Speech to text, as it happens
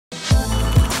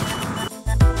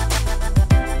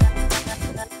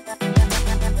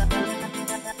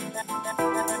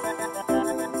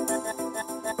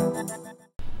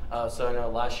So I know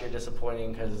last year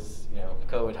disappointing because, you know,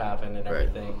 COVID happened and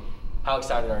everything. Right. How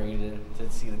excited are you to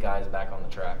see the guys back on the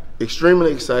track?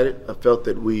 Extremely excited. I felt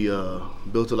that we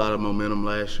built a lot of momentum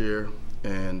last year,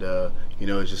 and you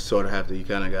know, it's just sort of you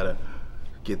kind of gotta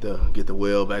get the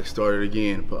well back started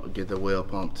again, get the well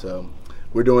pumped. So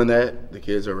we're doing that. The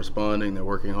kids are responding. They're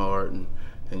working hard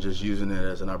and just using it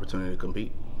as an opportunity to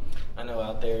compete. I know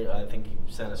out there, I think you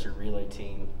sent us your relay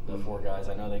team, the 4 guys.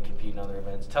 I know they compete in other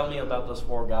events. Tell me about those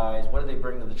 4 guys. What do they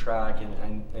bring to the track?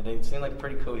 And they seem like a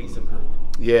pretty cohesive group.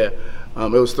 Yeah,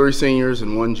 it was 3 seniors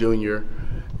and 1 junior.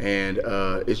 And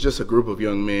it's just a group of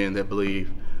young men that believe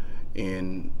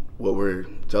in what we're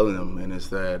telling them. And it's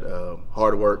that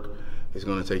hard work is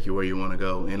going to take you where you want to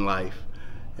go in life.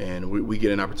 And we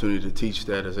get an opportunity to teach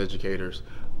that as educators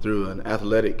through an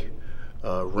athletic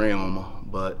realm,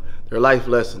 but they're life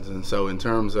lessons. And so in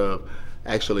terms of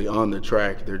actually on the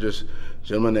track, they're just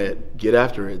gentlemen that get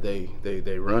after it.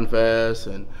 They run fast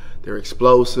and they're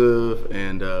explosive,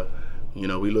 and you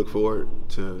know, we look forward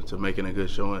to making a good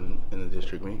showing in the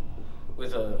district meet.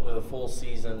 With a full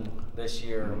season this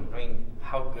year, I mean,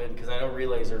 how good, because I know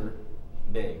relays are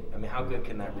big. I mean, how good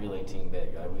can that relay team be?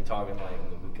 Are we talking like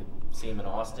we could see them in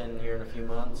Austin here in a few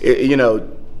months? You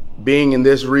know, being in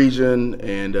this region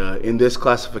and in this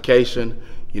classification,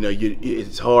 you know,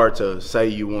 it's hard to say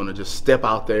you want to just step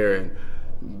out there and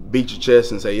beat your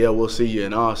chest and say, yeah, we'll see you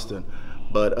in Austin.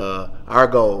 But our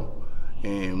goal,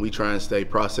 and we try and stay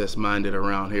process-minded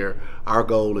around here, our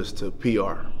goal is to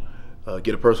PR,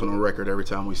 get a personal record every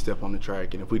time we step on the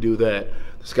track. And if we do that,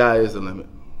 the sky is the limit.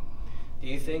 Do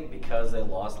you think because they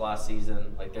lost last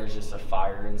season, like there's just a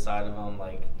fire inside of them?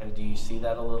 Like, do you see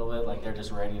that a little bit? Like they're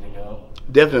just ready to go?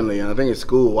 Definitely, and I think it's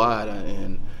school-wide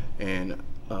and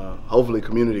hopefully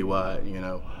community-wide. You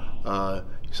know,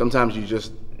 sometimes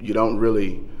you don't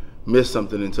really miss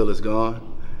something until it's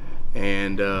gone,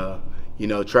 and you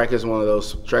know, track's one of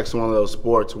those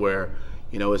sports where,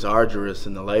 you know, it's arduous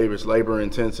and it's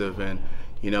labor-intensive, and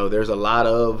you know, there's a lot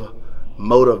of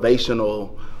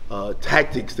motivational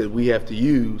tactics that we have to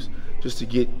use just to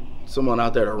get someone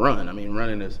out there to run. I mean,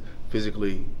 running is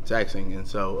physically taxing, and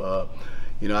so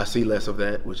you know, I see less of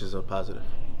that, which is a positive.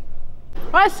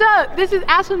 What's up? This is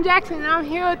Aspen Jackson, and I'm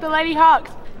here with the Lady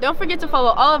Hawks. Don't forget to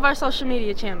follow all of our social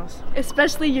media channels,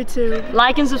 especially YouTube.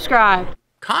 Like and subscribe.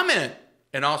 Comment,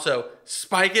 and also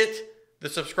spike the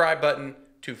subscribe button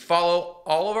to follow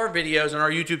all of our videos on our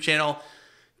YouTube channel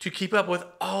to keep up with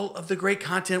all of the great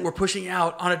content we're pushing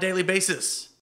out on a daily basis.